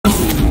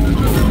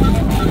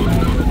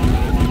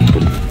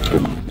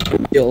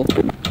skill.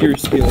 Pure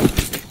skill.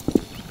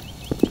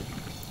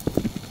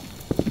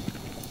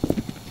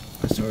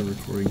 I started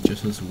recording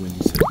just as when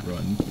you said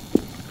run.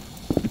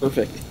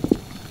 Perfect.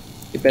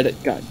 I bet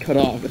it got cut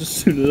off as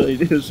soon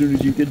as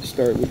you did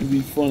start, which would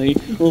be funny.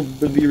 All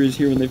the viewers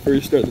here when they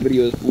first start the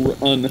video is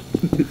run.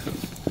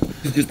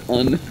 It's just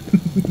un.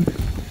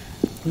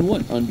 You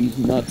want undies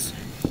nuts?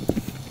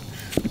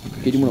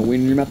 Okay, do you want to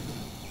win your map?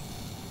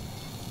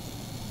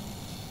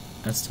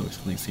 That's totally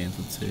something Sans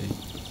would say.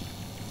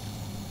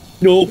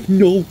 No. I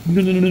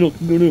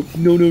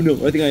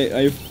think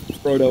I have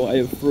Frodo. I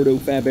have Frodo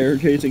Fabear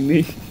chasing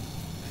me.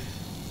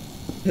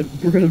 That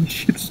brown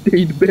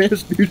shit-stained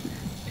bastard.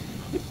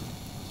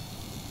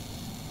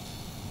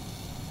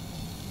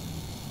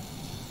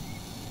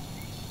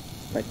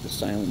 Back to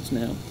silence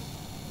now.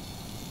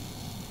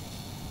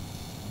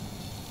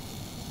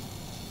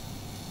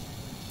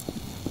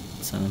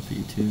 Silent for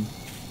you too.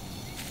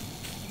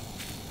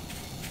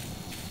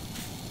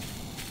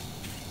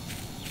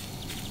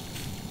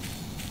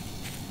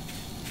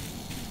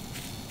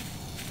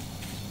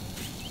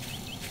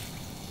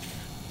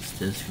 This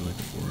does feel like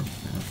a forum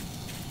map.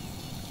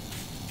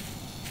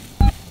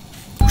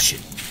 Oh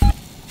shit!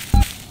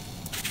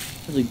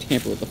 Really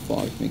tamper with the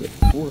fog to make it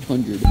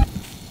 400.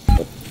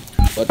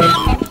 But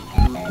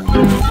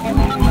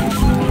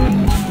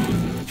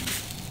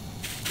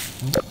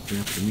they're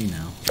after me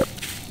now.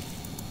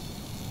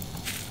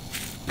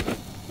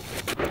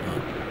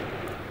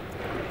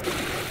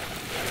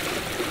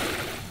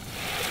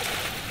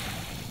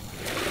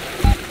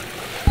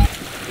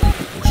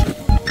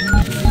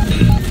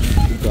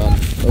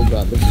 Oh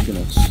god, this is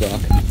gonna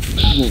suck.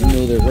 You won't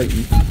know they're right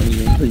in front of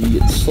you until you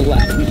get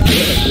slapped.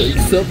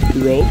 Wakes up,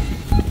 bro.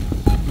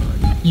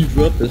 You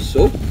dropped the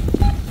soap? The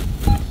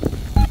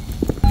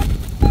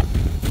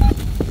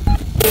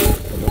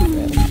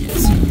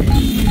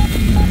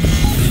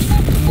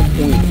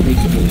point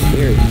makes it more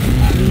scary.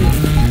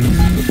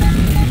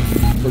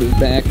 Put it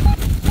back.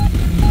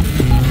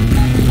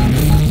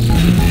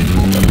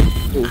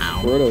 Oh,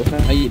 Frodo,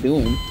 how you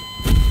doing?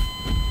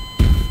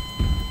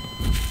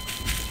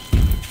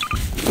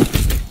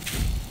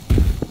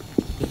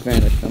 Just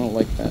vanished. I don't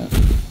like that.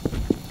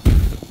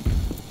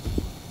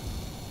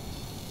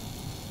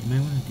 You might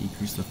want to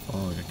decrease the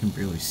fog. I can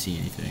barely see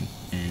anything,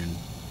 and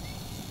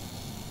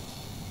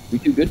We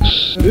too good? Oh,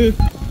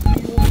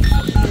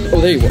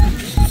 there you are.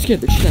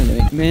 Scared the shit out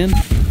of me, man.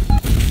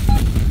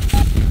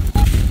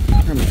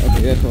 Where am I?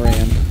 Okay, that's where I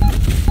am.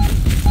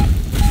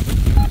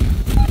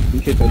 I'm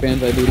hit by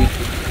Banzai booty.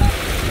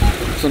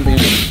 Something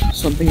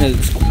that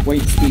is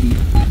quite speedy.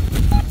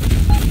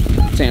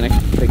 Sanic.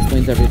 That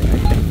explains everything.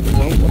 Okay.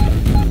 Well, what the?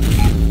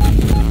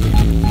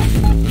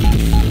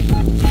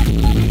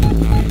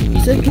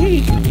 He's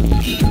okay.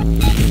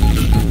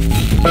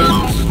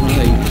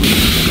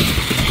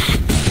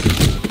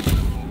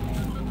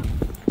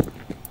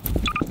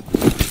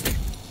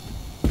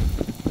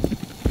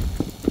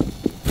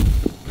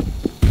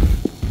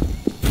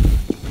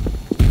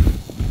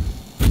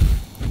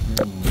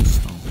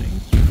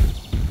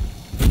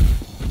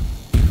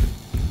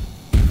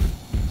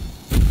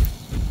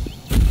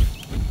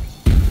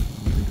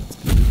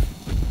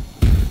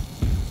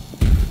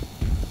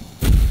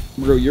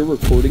 Bro, you're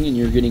recording and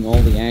you're getting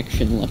all the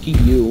action. Lucky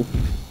you.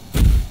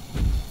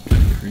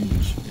 Kinda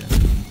cringe, I guess.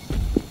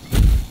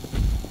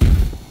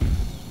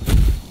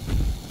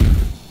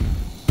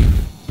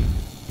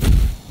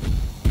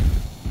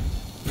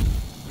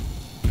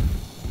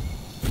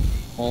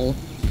 All.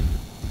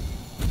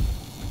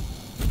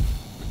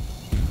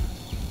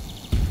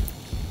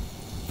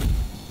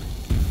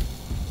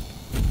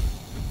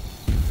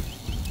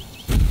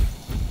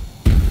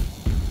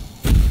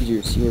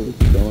 Easier to see where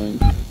we're going.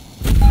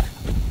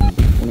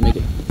 I want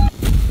to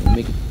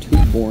make it too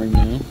boring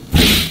now.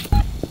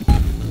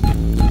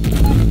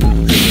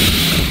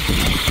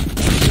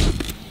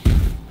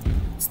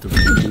 It's the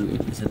rhythm.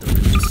 Is that the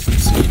rhythm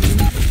skating?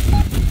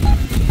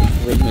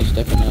 Rhythm is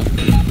stepping up.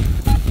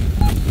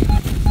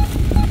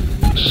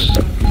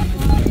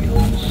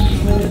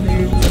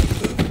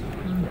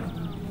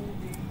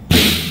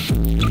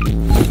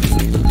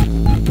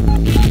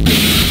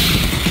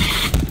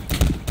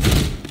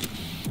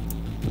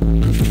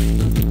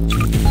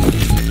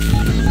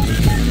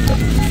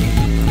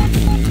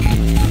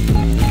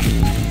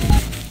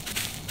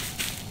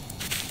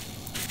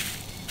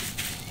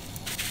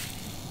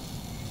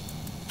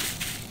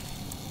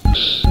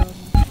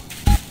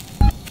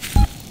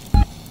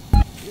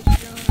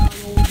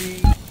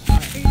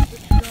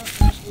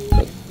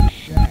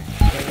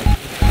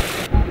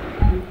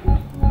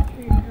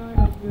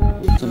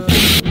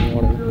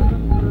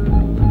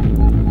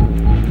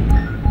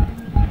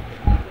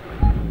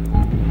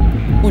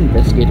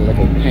 Investigated like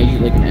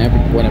an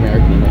average white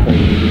American in the whole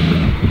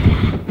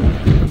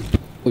movie.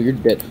 Oh, you're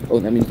dead. Oh,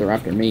 that means they're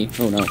after me.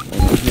 Oh no.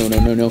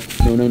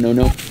 Oh no. No.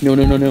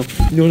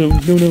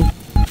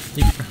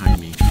 Think behind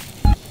me. I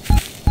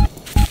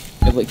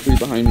have like 3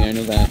 behind me, I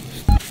know that.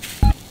 I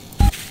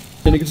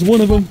think it's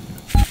one of them.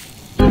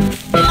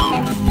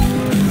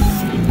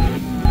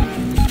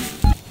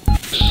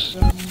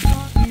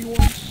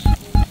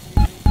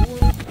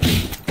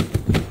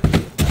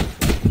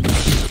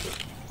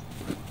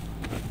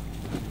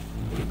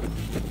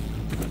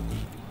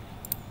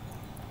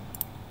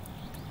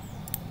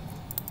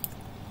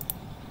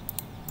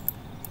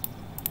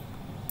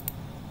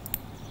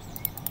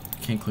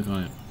 can't click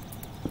on it.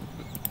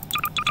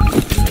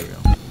 There we go.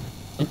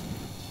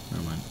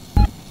 Never mind.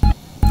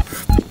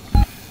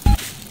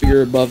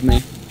 You're above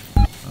me.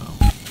 Oh.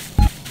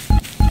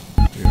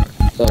 Here we are.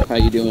 So, how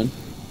you doing?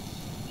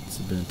 It's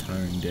been a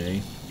tiring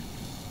day.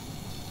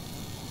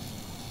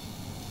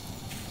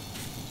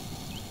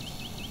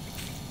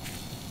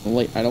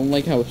 I don't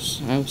like how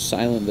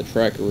silent the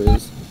tracker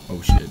is.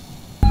 Oh shit.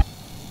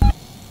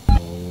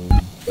 Oh.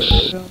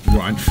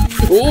 Run.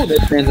 Oh,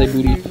 that's Banzai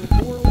booty.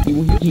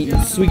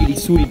 Swiggity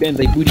sweetie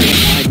Banzai booty on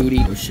my booty.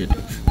 Oh shit.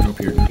 Go up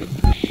here.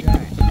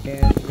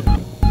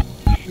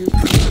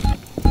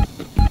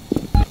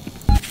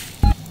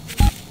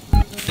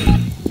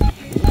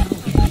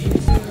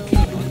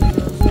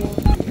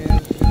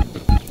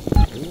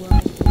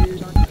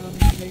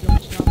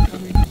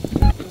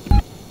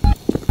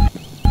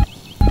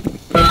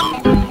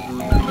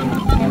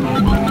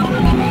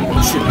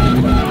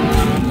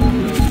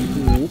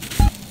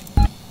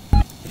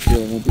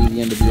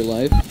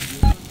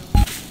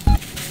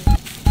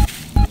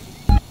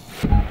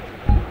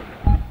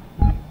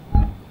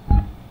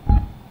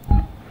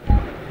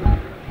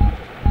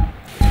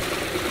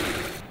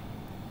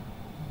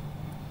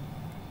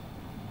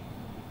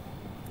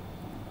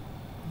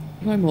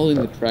 I'm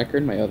holding the tracker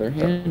in my other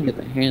hand, yet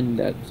the hand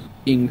that's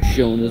being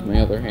shown is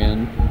my other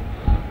hand.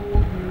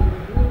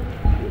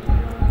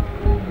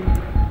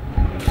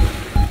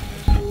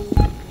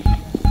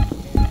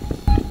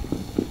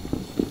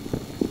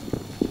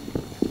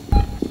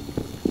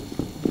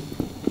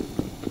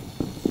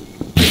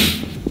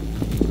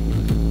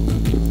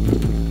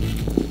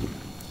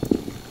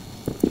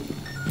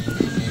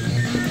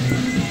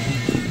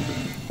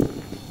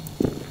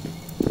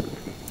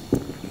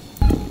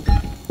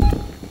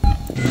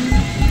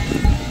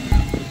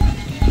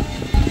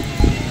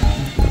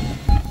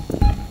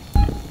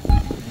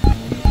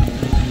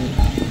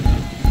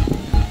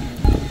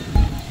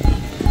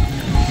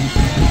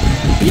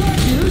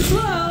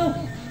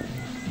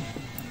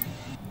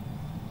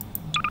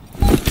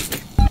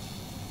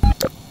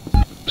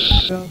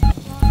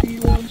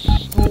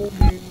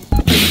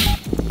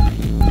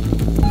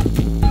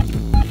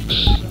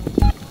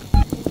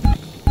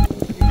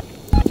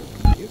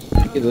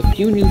 We have a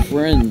few new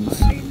friends.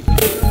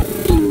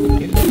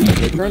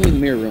 They're currently in the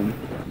mirror room.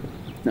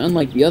 Now,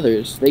 unlike the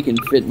others, they can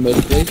fit in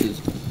most places.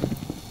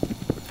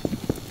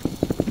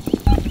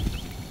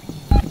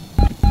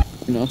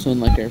 And also,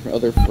 unlike our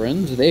other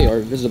friends, they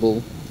are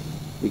visible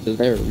because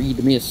they are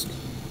read mist.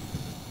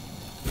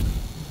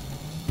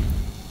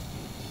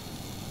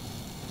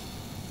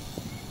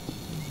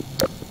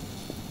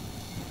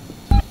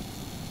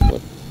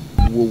 What?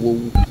 Whoa, whoa,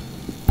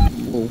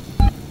 whoa.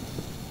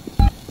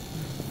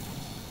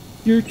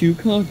 You're too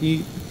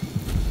cocky.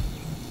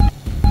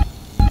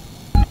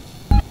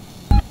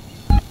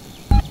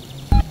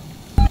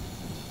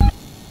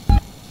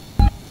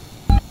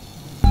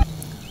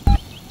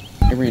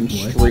 I ran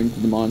straight into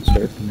the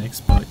monster.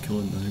 Nextbot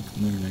killed another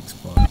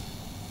Nextbot.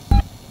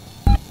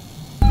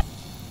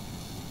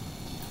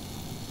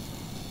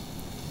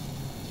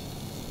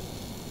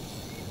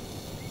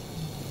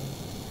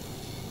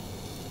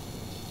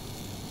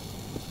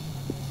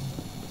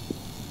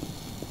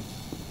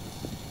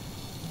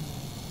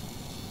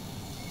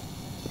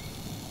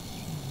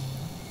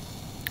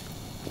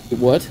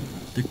 What?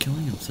 They're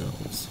killing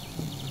themselves.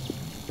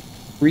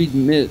 Reed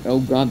mist. Oh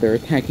god, they're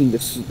attacking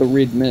the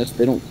red mist.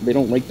 They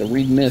don't like the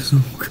red mist.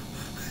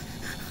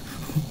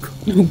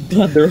 Oh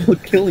god, they're all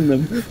killing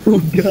them.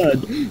 Oh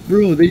god,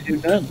 bro, they do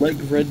not like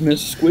red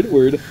mist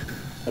Squidward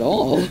at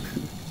all.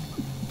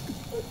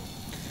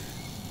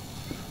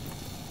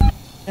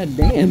 God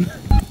damn.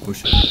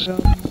 Push it.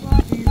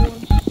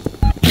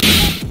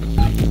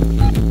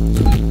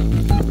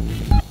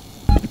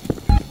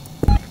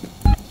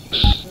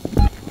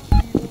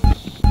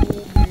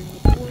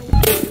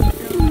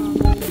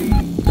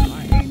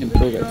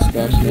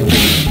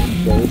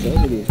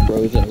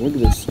 Look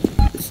at this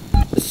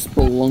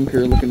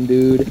spelunker looking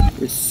dude,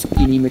 this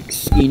skinny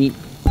McSkinny.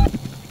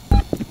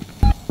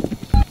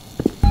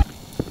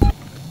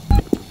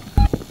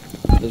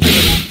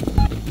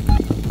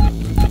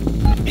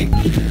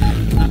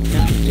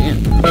 Damn.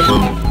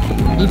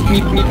 Beep,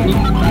 beep, beep, beep.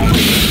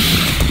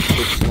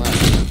 Good slap.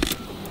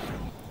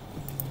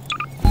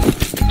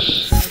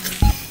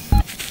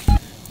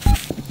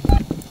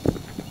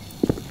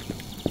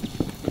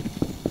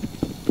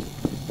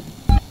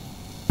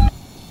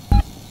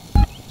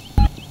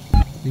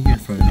 You're in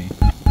front of me.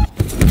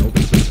 Nope.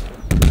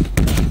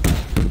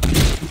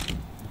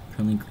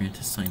 Currently grant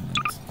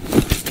assignments.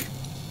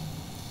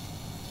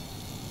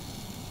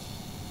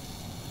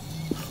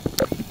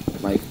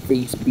 My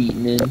face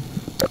beaten in.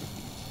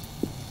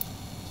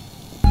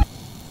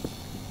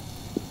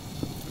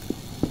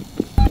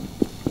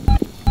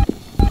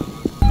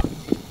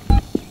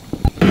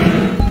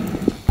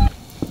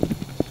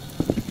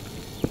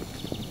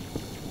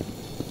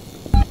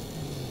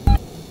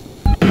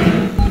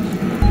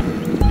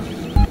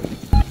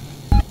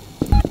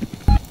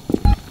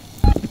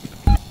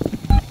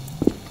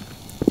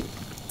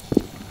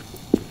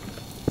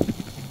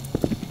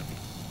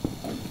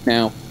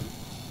 Now.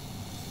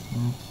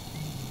 Well,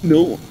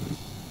 No.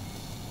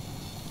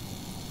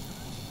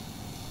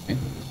 Okay.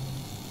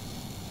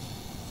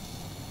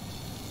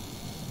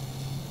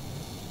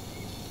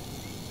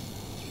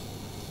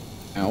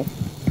 Ow.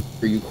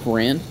 Are you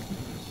cramped?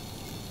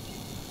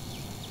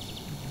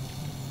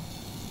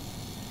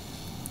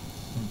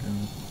 okay.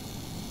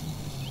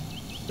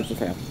 That's a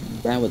fail.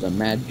 That was a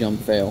mad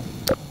jump fail.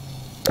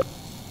 I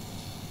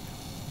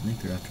think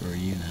they're after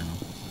you now.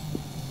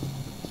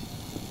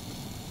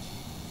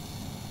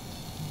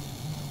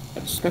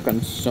 Got stuck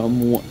on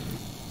someone.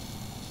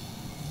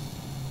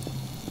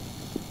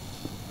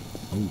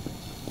 Oh.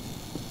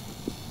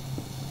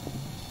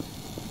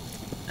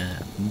 That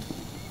happened.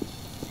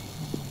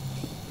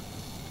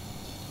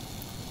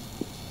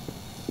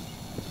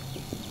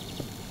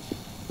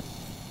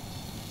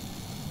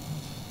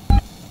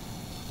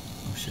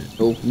 Oh shit.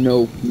 Oh,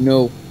 no,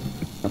 no.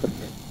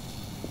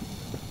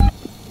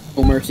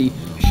 Show mercy.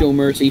 Show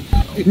mercy.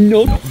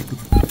 No.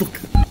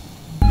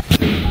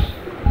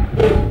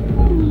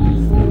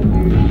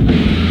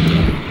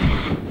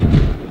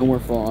 No more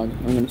fog.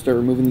 I'm gonna start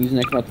removing these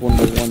Nextbots one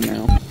by one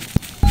now.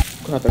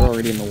 God, they're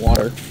already in the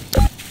water.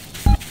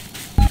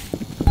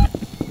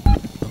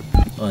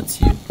 Oh,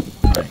 that's you.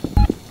 Hi.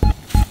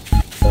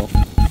 Oh.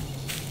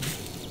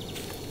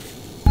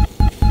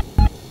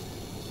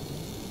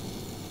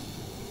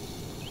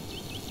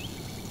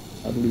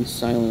 At least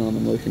silent on the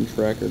motion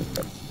tracker.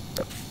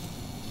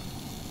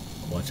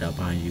 Watch out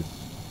behind you.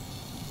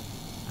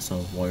 I saw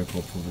a water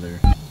pulp over there.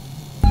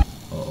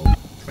 Uh-oh.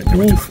 Right there,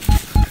 right there.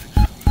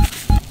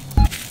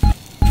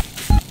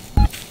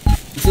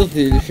 Still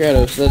through the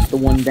shadows, so that's the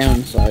one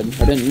downside.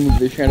 I didn't move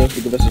the shadows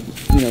to give us,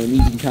 an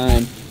easy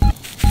time.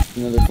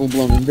 They're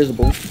full-blown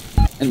invisible.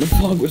 And the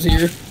fog was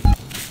here.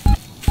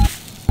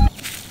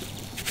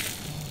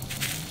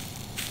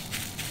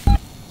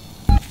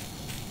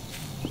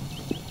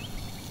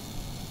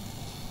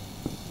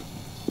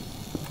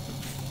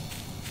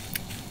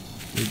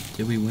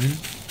 Did we win?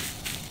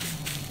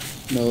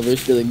 No, they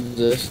still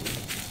exist.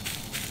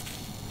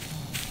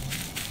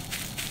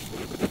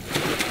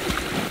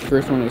 The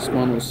first one I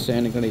spawned was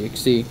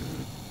Antics.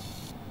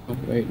 Oh,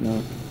 wait,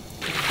 no.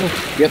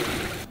 Oh, yep.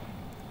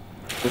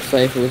 We'll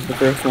say if it was the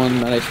first one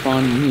that I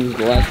spawned and he was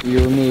the last to be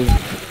removed.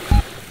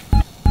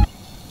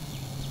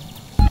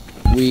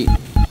 We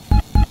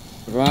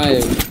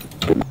survived.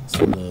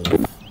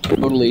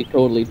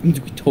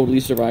 Totally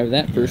survived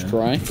that first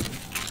try.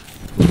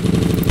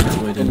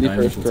 Totally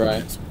first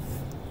try.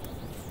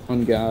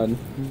 On God.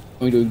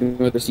 I'm going to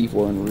ignore the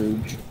C4 and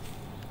Rouge.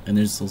 And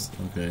there's still...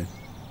 Okay.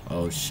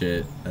 Oh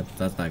shit.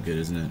 That's not good,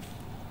 isn't it?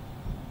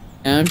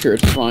 I'm sure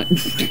it's fine.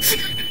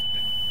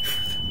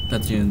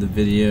 That's the end of the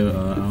video.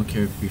 I don't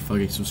care if you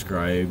fucking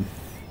subscribe.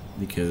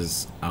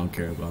 Because I don't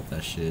care about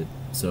that shit.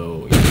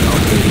 So,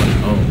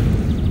 yeah,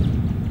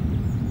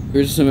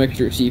 Here's some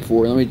extra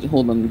C4. Let me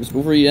hold on. Just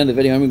before you end the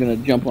video, I'm gonna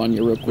jump on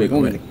you real quick.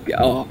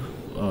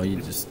 Oh,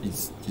 you just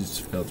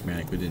felt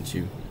dramatically, didn't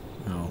you?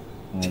 Oh,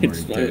 I'm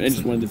already dead. I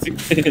just wanted to do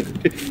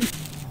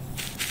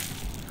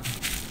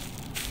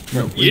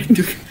No,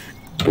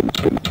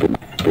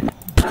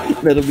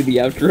 That'll be the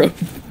outro.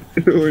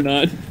 Or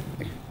not.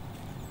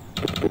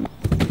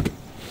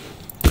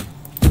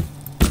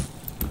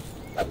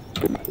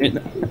 And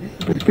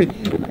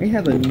I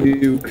have a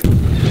nuke.